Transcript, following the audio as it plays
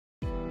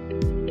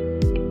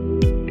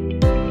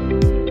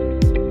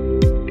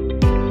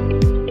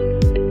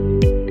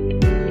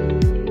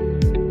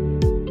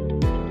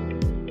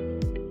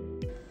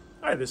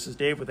this is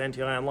Dave with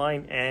NTI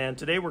Online, and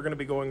today we're going to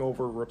be going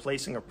over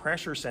replacing a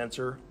pressure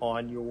sensor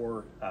on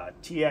your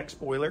TX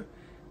boiler.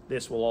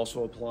 This will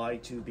also apply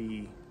to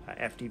the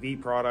FTV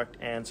product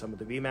and some of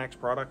the Vmax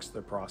products.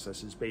 The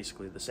process is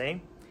basically the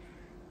same.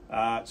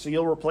 So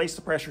you'll replace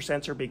the pressure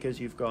sensor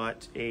because you've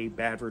got a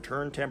bad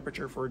return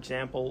temperature, for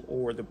example,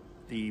 or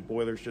the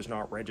boiler's just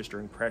not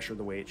registering pressure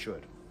the way it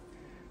should.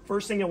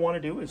 First thing you'll want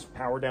to do is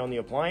power down the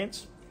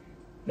appliance.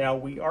 Now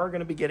we are going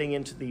to be getting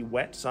into the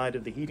wet side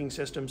of the heating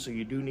system, so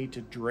you do need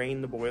to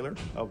drain the boiler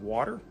of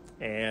water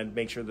and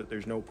make sure that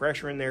there's no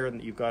pressure in there and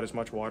that you've got as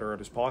much water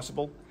out as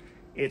possible.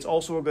 It's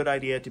also a good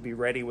idea to be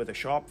ready with a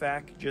shop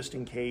vac just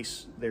in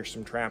case there's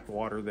some trapped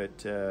water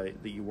that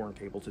you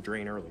weren't able to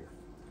drain earlier.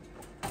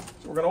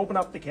 So we're going to open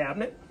up the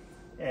cabinet,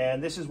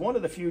 and this is one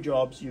of the few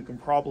jobs you can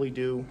probably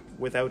do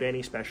without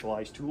any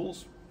specialized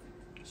tools.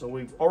 So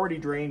we've already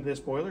drained this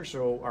boiler,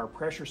 so our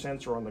pressure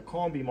sensor on the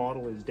Combi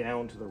model is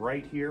down to the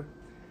right here.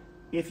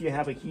 If you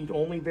have a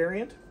heat-only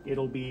variant,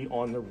 it'll be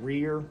on the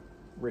rear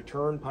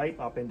return pipe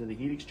up into the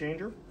heat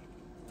exchanger.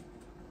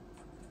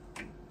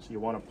 So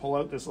you want to pull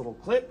out this little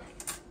clip,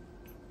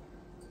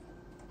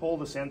 pull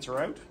the sensor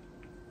out,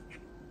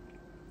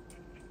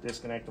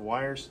 disconnect the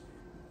wires.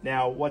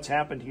 Now what's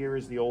happened here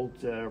is the old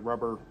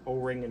rubber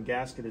O-ring and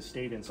gasket has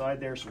stayed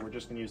inside there, so we're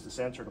just going to use the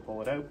sensor to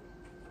pull it out.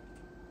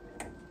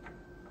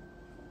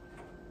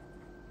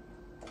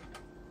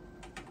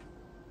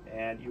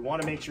 And you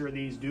want to make sure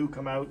these do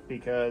come out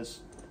because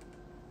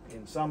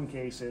in some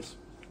cases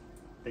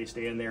they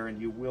stay in there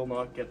and you will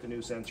not get the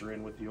new sensor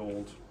in with the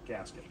old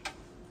gasket.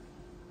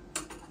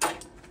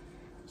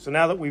 So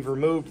now that we've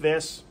removed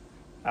this,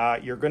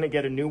 you're going to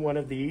get a new one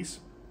of these.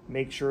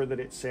 Make sure that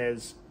it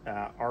says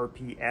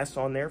RPS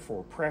on there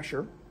for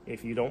pressure.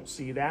 If you don't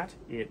see that,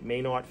 it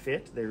may not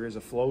fit. There is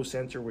a flow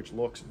sensor which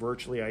looks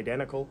virtually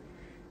identical.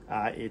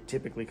 It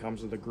typically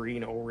comes with a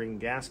green O-ring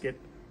gasket.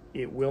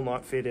 It will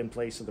not fit in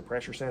place of the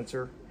pressure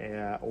sensor,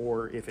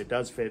 or if it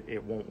does fit,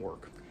 it won't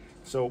work.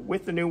 So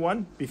with the new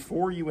one,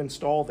 before you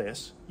install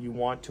this, you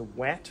want to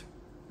wet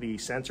the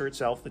sensor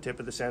itself, the tip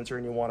of the sensor,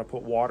 and you want to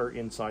put water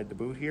inside the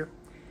boot here.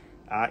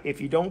 If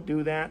you don't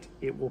do that,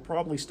 it will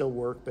probably still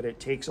work, but it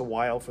takes a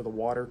while for the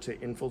water to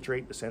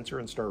infiltrate the sensor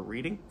and start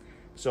reading.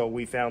 So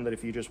we found that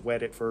if you just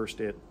wet it first,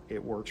 it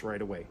works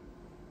right away.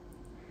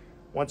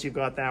 Once you've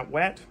got that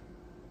wet,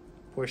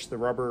 push the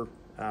rubber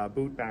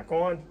boot back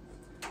on.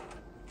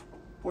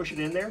 Push it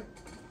in there.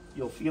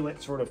 You'll feel it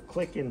sort of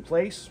click in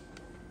place.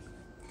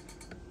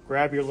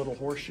 Grab your little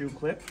horseshoe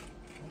clip.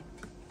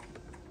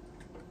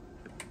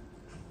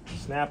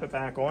 Snap it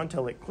back on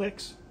till it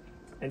clicks.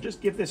 And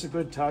just give this a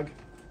good tug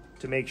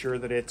to make sure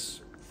that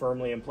it's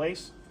firmly in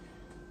place.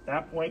 At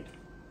that point,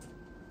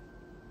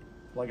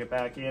 plug it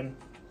back in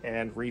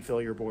and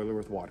refill your boiler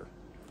with water.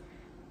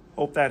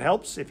 Hope that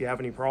helps. If you have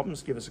any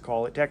problems, give us a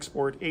call at Tech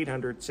Support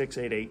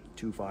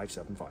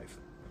 800-688-2575.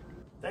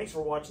 Thanks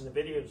for watching the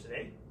video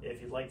today. If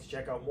you'd like to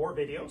check out more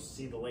videos,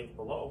 see the link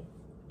below.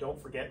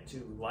 Don't forget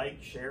to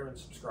like, share, and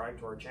subscribe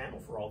to our channel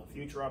for all the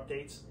future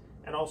updates.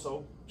 And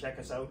also check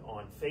us out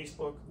on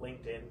Facebook,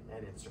 LinkedIn,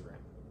 and Instagram.